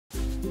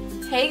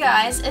Hey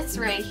guys, it's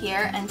Ray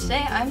here, and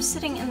today I'm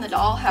sitting in the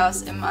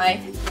dollhouse in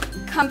my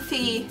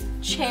comfy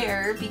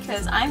chair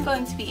because I'm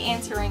going to be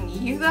answering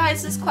you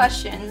guys'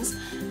 questions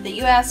that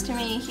you asked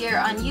me here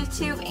on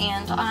YouTube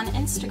and on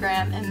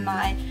Instagram in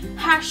my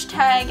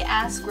hashtag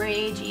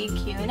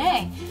AskRayAG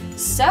Q&A.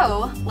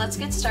 So let's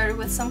get started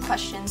with some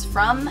questions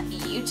from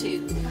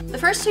YouTube. The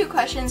first two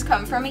questions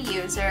come from a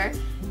user,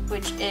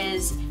 which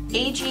is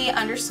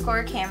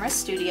AG_Camera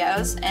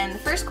and the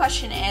first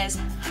question is,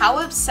 how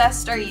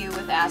obsessed are you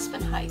with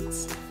Aspen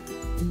Heights?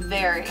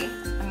 Very.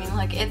 I mean,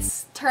 like,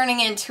 it's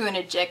turning into an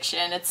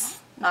addiction. It's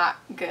not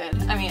good.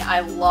 I mean, I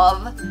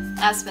love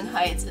Aspen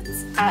Heights.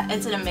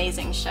 It's an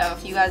amazing show.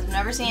 If you guys have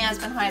never seen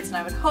Aspen Heights, and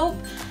I would hope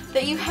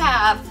that you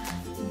have,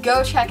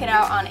 go check it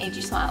out on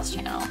AGSonic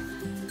channel.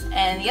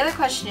 And the other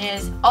question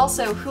is,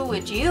 also, who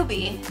would you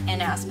be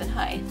in Aspen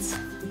Heights?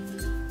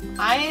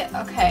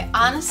 Okay,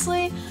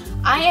 honestly,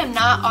 I am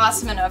not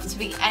awesome enough to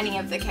be any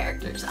of the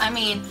characters. I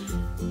mean,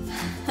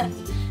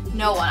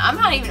 no one. I'm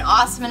not even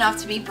awesome enough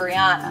to be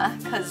Brianna,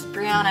 because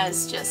Brianna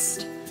is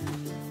just,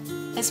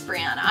 it's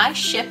Brianna. I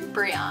ship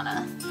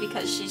Brianna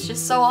because she's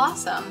just so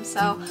awesome.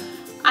 So,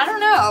 I don't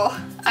know.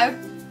 I'm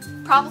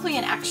probably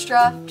an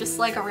extra, just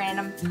like a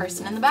random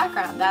person in the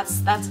background.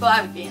 That's what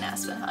I would be in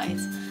Aspen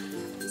Heights.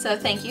 So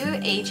thank you,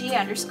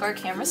 AG_Camera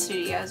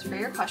for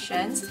your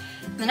questions.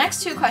 The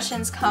next two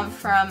questions come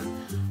from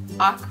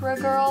Ocra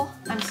Girl.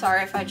 I'm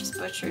sorry if I just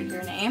butchered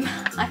your name.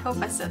 I hope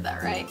I said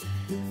that right.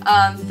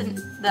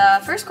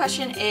 The first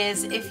question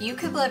is, if you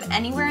could live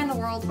anywhere in the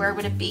world, where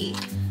would it be?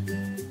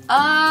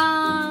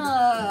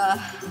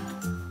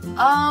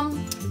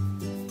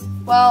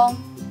 Well,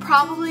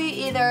 probably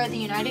either the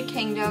United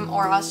Kingdom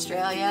or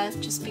Australia,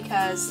 just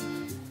because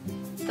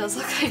those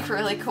look like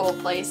really cool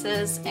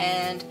places,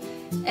 and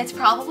it's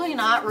probably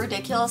not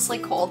ridiculously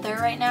cold there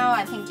right now.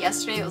 I think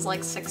yesterday it was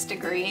like 6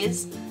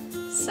 degrees.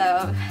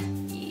 So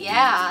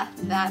yeah,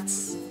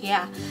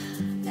 yeah.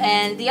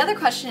 And the other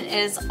question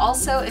is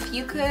also, if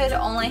you could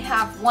only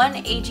have one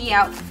AG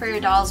outfit for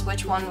your dolls,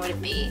 which one would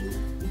it be?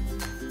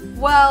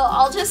 Well,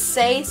 I'll just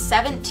say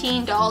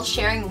 17 dolls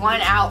sharing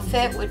one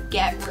outfit would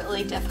get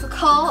really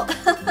difficult.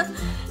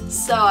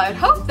 So I would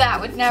hope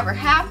that would never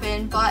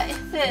happen, but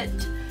if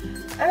it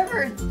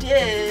ever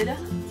did,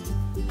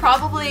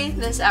 probably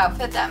this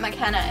outfit that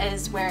McKenna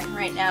is wearing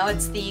right now.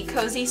 It's the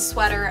cozy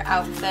sweater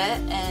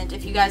outfit, and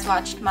if you guys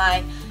watched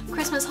my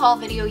Christmas haul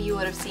video, you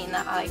would have seen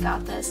that I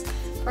got this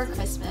for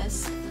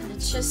Christmas. And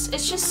it's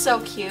just so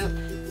cute,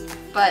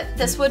 but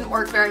this wouldn't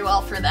work very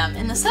well for them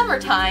in the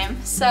summertime,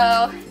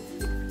 so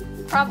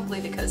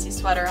probably the cozy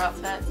sweater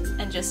outfit,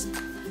 and just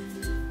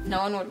no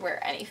one would wear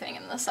anything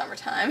in the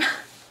summertime.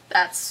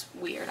 That's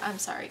weird. I'm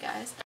sorry,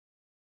 guys.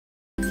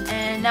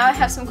 And now I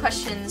have some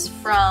questions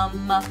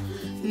from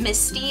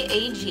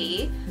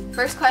MistyAG.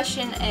 First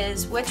question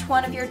is, which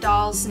one of your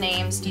dolls'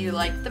 names do you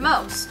like the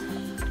most?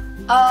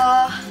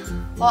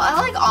 Well, I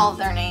like all of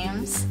their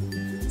names,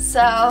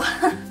 so,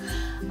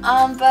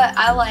 but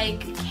I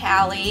like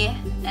Callie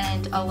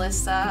and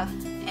Alyssa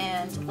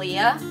and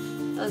Leah.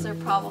 Those are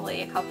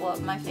probably a couple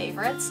of my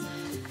favorites.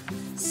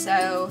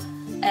 So,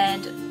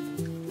 and,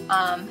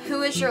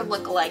 who is your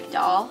look-alike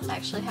doll? I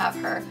actually have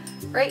her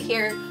right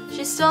here.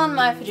 She's still in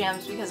my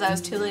pajamas because I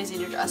was too lazy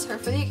to dress her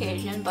for the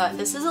occasion, but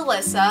this is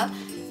Alyssa,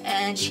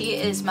 and she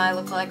is my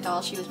look-alike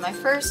doll. She was my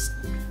first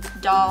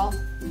doll,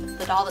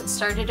 the doll that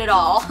started it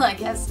all, I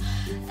guess.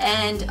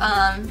 And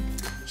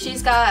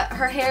she's got,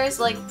 her hair is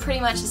like pretty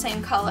much the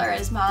same color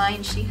as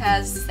mine. She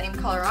has the same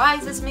color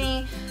eyes as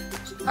me.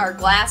 Our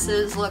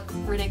glasses look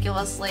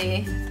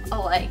ridiculously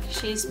alike.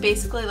 She's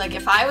basically like,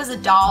 if I was a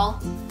doll,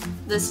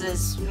 this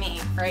is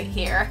me right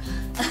here.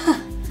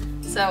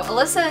 So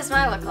Alyssa is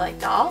my look-alike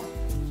doll.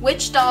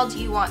 Which doll do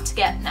you want to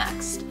get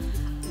next?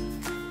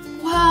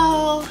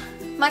 Well,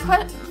 I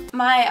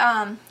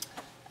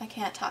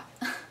can't talk.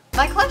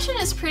 My collection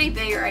is pretty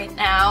big right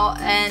now,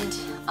 and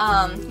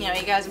you know,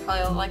 you guys are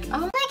probably like, oh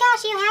my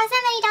gosh, you have so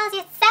many dolls,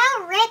 you're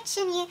so rich,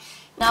 and you...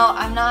 No,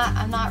 I'm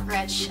not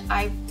rich.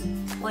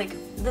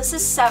 This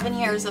is 7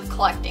 years of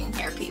collecting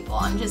here, people.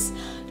 I'm just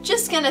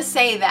gonna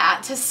say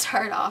that to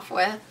start off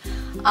with.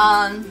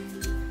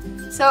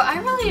 So I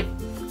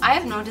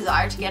have no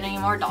desire to get any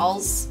more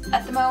dolls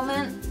at the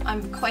moment.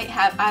 I'm quite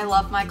happy. I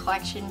love my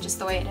collection just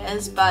the way it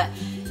is, but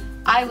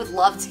I would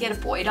love to get a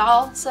boy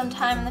doll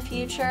sometime in the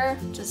future,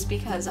 just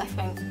because I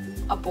think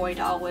a boy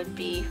doll would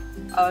be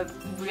a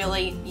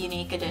really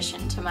unique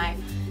addition to my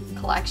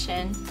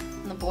collection.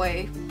 And the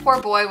poor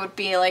boy would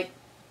be like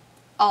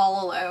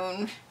all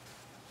alone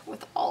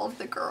with all of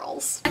the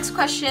girls. Next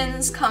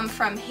questions come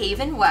from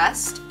Haven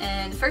West,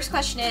 and the first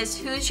question is,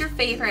 who's your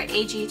favorite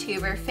AG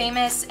tuber,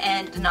 famous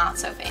and not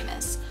so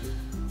famous?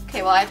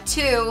 Okay, well, I have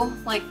two,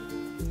 like,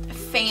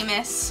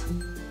 famous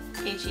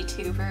AG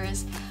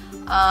tubers.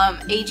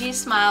 AG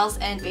Smiles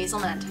and Basil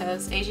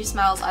Mentos. AG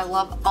Smiles, I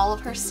love all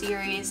of her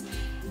series,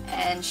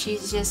 and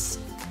she's just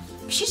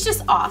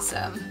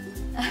awesome.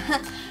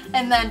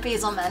 And then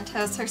Basil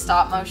Mentos, her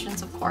stop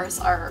motions, of course,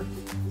 are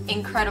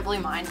incredibly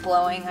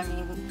mind-blowing. I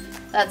mean,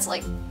 that's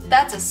like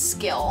that's a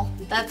skill.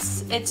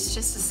 It's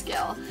just a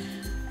skill.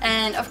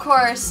 And of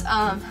course,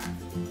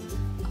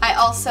 I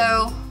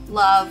also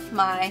love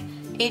my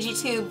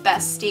AG2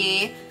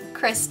 bestie,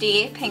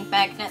 Christy, Pink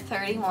Magnet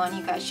 31.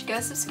 You guys should go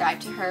subscribe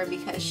to her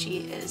because she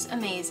is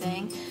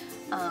amazing.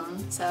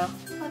 So,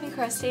 love you,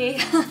 Christy.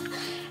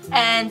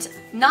 And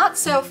not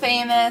so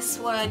famous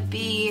would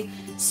be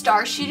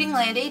Star Shooting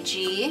Land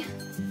AG.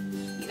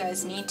 You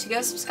guys need to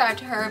go subscribe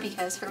to her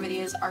because her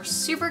videos are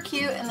super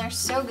cute and they're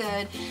so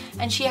good.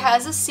 And she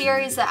has a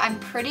series that I'm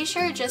pretty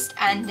sure just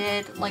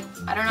ended. Like,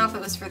 I don't know if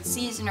it was for the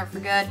season or for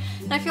good.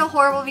 And I feel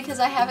horrible because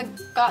I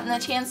haven't gotten the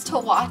chance to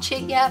watch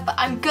it yet, but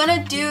I'm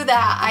gonna do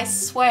that, I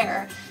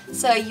swear.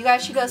 So you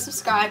guys should go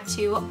subscribe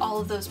to all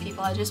of those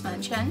people I just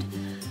mentioned.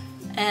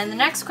 And the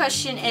next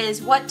question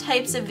is, what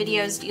types of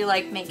videos do you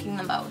like making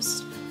the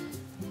most?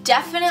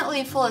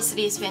 Definitely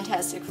Felicity's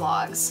Fantastic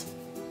Vlogs.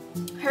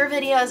 Her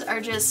videos are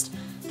just,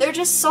 they're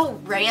just so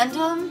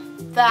random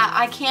that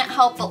I can't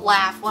help but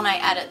laugh when I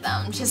edit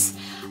them.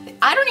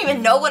 I don't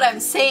even know what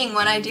I'm saying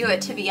when I do it,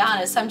 to be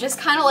honest. I'm just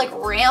kind of like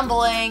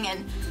rambling,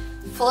 and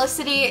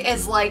Felicity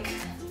is like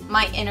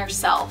my inner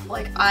self.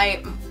 Like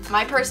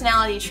my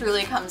personality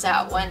truly comes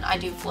out when I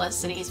do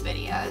Felicity's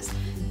videos.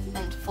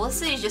 And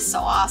Felicity's just so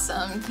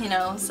awesome, you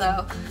know,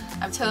 so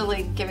I'm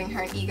totally giving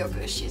her an ego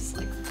boost. She's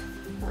like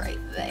right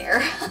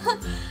there.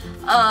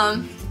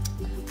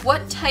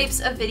 What types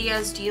of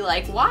videos do you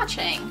like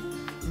watching?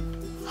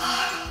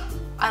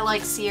 I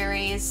like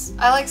series,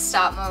 I like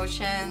stop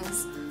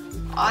motions,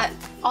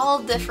 all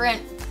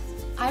different.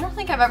 I don't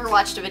think I've ever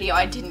watched a video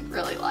I didn't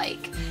really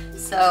like,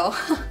 so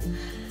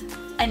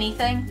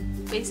anything,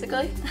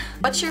 basically.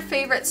 What's your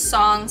favorite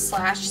song /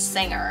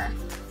 singer?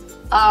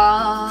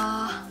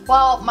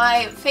 Well,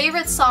 my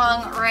favorite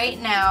song right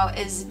now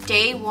is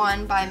Day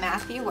One by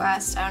Matthew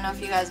West. I don't know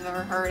if you guys have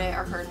ever heard it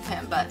or heard of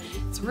him, but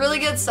it's a really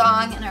good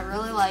song and I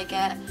really like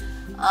it.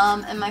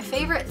 And my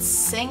favorite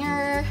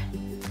singer,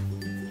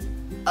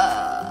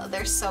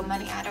 there's so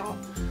many, I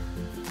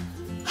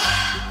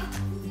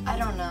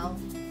don't know.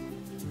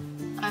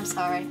 I'm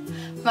sorry.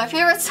 My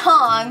favorite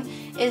song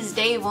is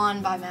Day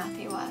One by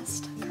Matthew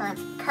West.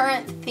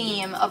 Current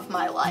theme of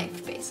my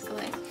life,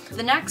 basically.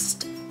 The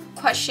next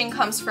question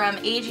comes from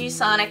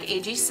AGSonic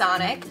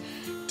AGSonic.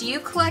 Do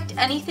you collect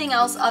anything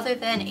else other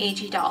than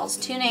AG dolls?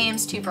 2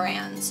 names, 2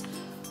 brands.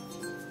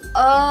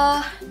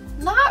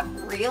 Not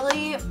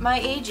really. My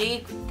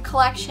AG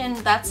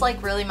collection, that's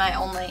like really my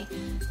only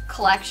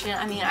collection.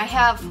 I mean, I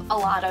have a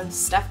lot of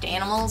stuffed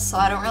animals, so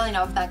I don't really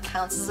know if that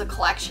counts as a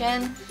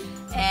collection.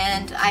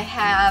 And I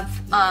have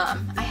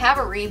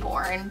a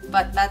reborn,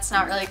 but that's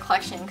not really a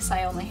collection because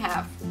I only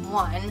have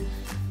 1.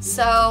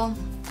 So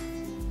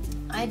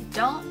I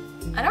don't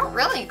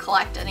really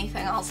collect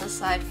anything else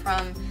aside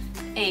from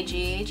AG.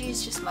 AG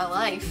is just my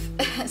life,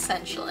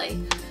 essentially.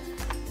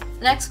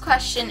 The next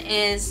question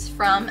is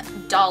from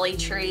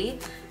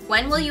DollieTree.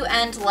 When will you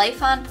end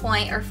Life on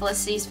Point or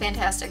Felicity's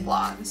Fantastic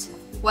Vlogs?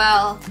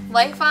 Well,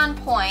 Life on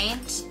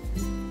Point,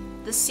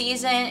 this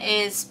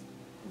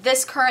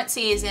current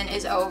season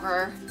is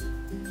over,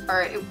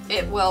 or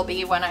it will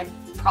be when I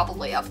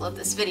probably upload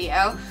this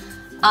video.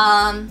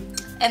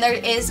 And there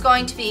is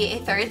going to be a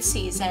 3rd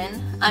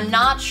season. I'm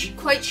not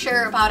quite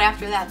sure about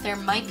after that. There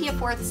might be a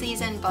 4th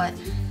season, but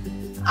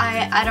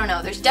I don't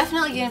know. There's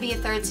definitely going to be a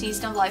 3rd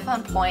season of Life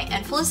on Point.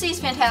 And Felicity's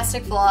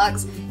Fantastic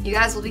Vlogs, you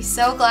guys will be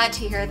so glad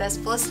to hear this.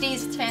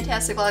 Felicity's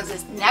Fantastic Vlogs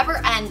is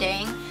never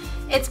ending.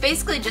 It's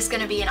basically just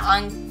going to be an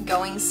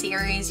ongoing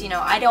series. You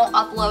know, I don't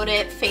upload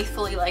it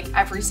faithfully like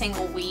every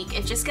single week.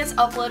 It just gets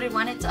uploaded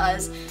when it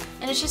does.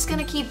 And it's just going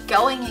to keep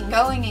going and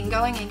going and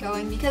going and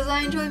going because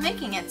I enjoy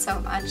making it so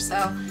much.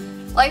 So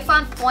Life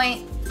on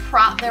Point,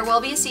 there will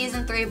be a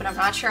season 3, but I'm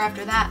not sure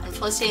after that. And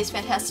Felicity's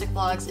Fantastic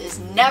Vlogs is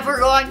never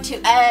going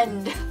to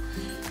end.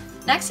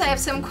 Next, I have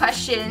some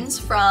questions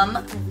from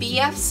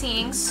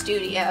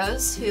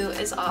BFCINKSTUDIOS, who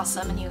is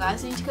awesome, and you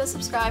guys need to go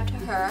subscribe to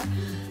her.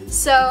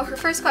 So her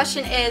first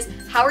question is,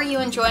 how are you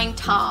enjoying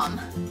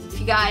Tom? If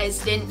you guys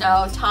didn't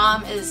know,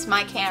 Tom is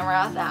my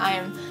camera that I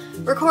am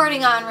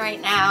recording on right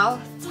now.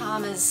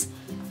 Tom is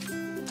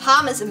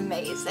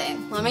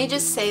amazing. Let me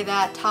just say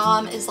that.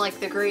 Tom is like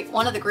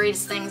one of the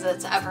greatest things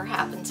that's ever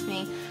happened to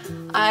me.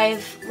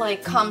 I've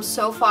like come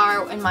so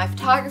far in my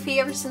photography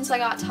ever since I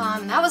got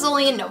Tom, and that was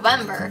only in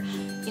November.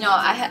 You know,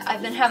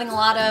 I've been having a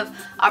lot of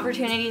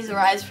opportunities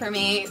arise for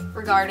me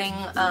regarding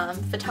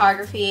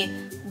photography,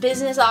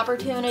 business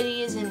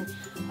opportunities, and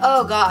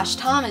oh gosh,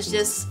 Tom's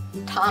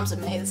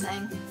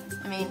amazing.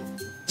 I mean,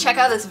 check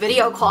out this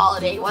video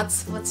quality.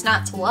 What's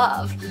not to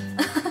love?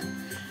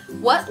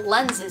 What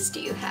lenses do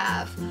you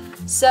have?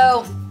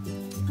 So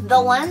the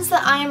lens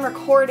that I am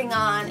recording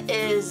on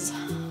is,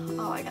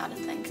 oh, I gotta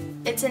think.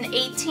 It's an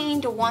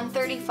 18 to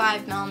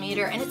 135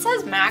 millimeter, and it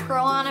says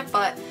macro on it,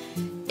 but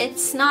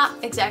it's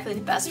not exactly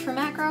the best for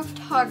macro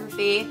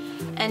photography.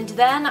 And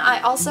then I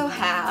also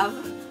have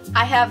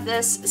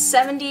this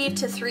 70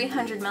 to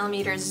 300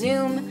 millimeter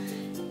zoom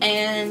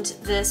and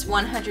this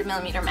 100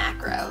 millimeter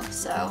macro.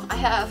 So I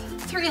have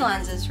 3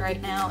 lenses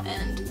right now,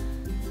 and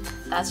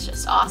that's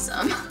just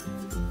awesome.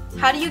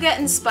 How do you get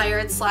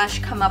inspired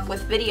 / come up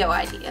with video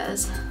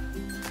ideas?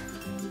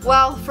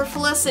 Well, for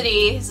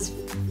Felicity's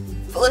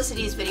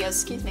videos,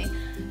 excuse me,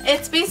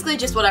 it's basically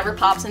just whatever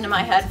pops into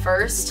my head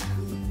first.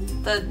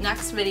 The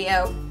next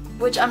video,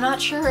 which I'm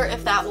not sure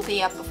if that will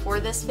be up before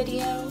this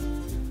video,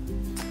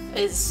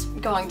 is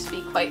going to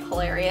be quite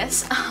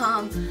hilarious.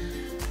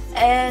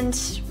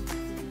 And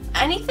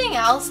anything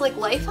else, like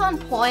Life on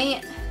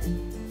Point,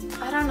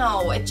 I don't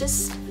know,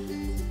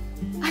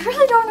 I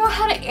really don't know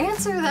how to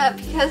answer that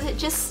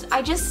because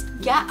I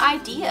just get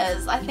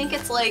ideas. I think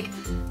it's like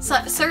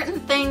certain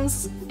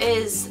things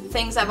is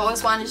things I've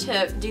always wanted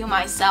to do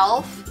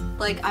myself.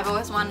 Like I've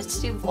always wanted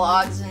to do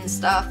vlogs and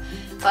stuff,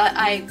 but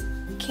I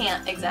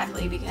can't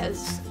exactly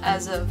because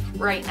as of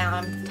right now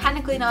I'm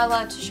technically not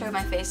allowed to show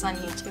my face on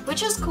YouTube,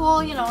 which is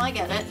cool, you know, I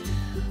get it.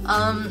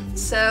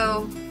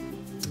 So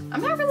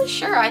I'm not really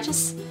sure, it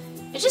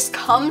just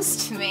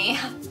comes to me,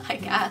 I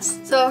guess.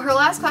 So her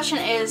last question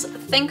is,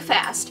 think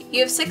fast.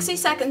 You have 60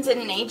 seconds in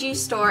an AG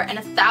store and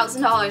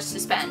 $1,000 to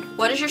spend.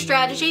 What is your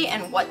strategy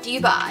and what do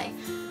you buy?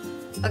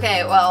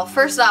 Okay, well,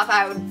 first off,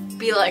 I would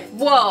be like,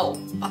 whoa,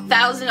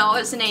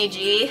 $1,000 in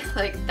AG,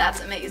 like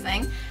that's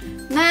amazing.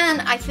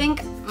 Then I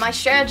think my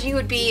strategy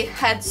would be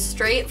head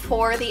straight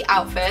for the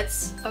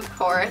outfits, of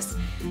course,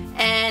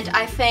 and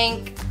I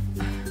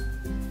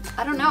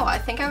don't know, I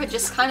think I would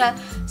just kind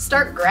of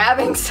start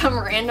grabbing some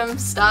random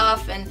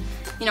stuff and,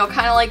 you know,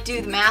 kind of like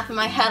do the math in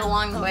my head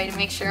along the way to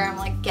make sure I'm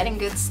like getting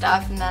good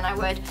stuff, and then I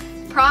would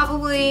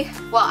probably,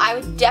 well, I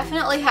would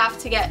definitely have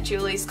to get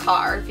Julie's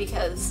car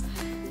because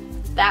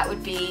that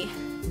would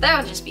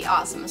just be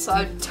awesome. So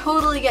I would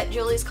totally get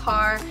Julie's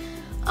car.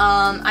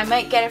 I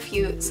might get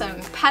some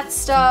pet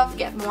stuff,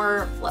 get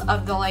more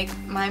of the like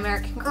My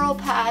American Girl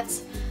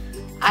pets.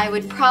 I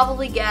would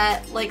probably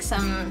get like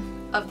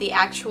some of the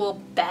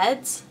actual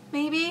beds,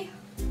 maybe.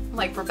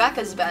 Like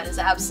Rebecca's bed is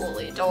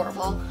absolutely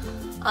adorable.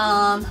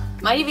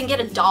 Might even get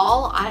a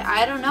doll.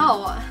 I don't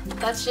know.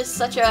 That's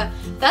such a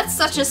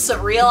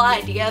surreal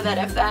idea that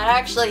if that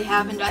actually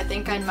happened, I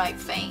think I might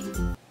faint.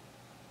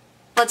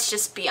 Let's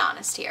just be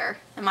honest here.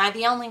 Am I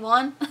the only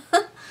one?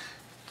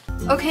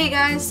 Okay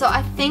guys, so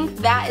I think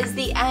that is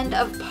the end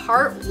of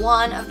part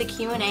 1 of the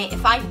Q&A.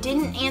 If I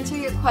didn't answer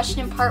your question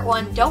in part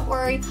 1, don't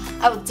worry.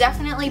 I will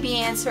definitely be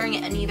answering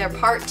it in either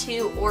part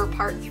 2 or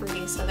part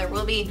 3. So there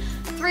will be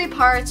 3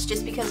 parts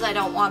just because I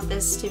don't want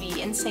this to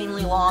be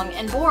insanely long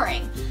and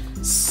boring.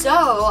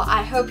 So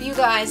I hope you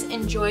guys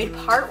enjoyed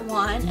part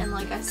 1, and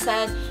like I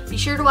said, be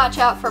sure to watch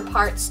out for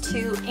parts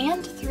 2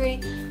 and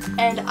 3,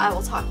 and I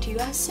will talk to you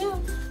guys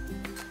soon.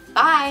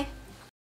 Bye!